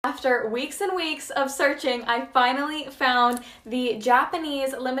after weeks and weeks of searching, I finally found the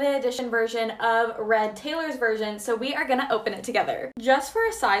Japanese limited edition version of Red Taylor's version, so we are gonna open it together. Just for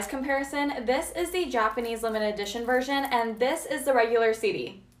a size comparison, this is the Japanese limited edition version, and this is the regular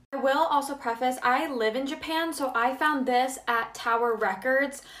CD. I will also preface, I live in Japan, so I found this at Tower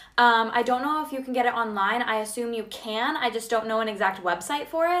Records. I don't know if you can get it online. I assume you can. I just don't know an exact website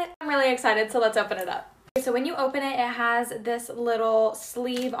for it. I'm really excited, so let's open it up. Okay, so when you open it, it has this little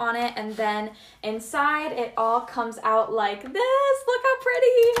sleeve on it, and then inside it all comes out like this. Look how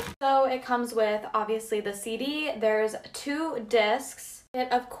pretty! So it comes with, obviously, the CD. There's 2 discs.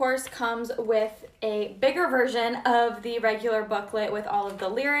 It, of course, comes with a bigger version of the regular booklet with all of the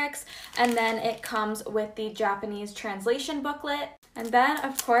lyrics, and then it comes with the Japanese translation booklet. And then,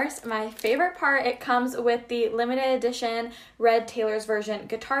 of course, my favorite part, it comes with the limited edition Red Taylor's version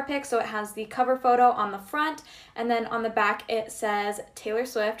guitar pick. So it has the cover photo on the front, and then on the back it says Taylor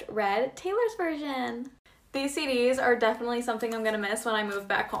Swift Red Taylor's version. These CDs are definitely something I'm gonna miss when I move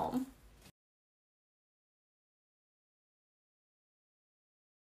back home.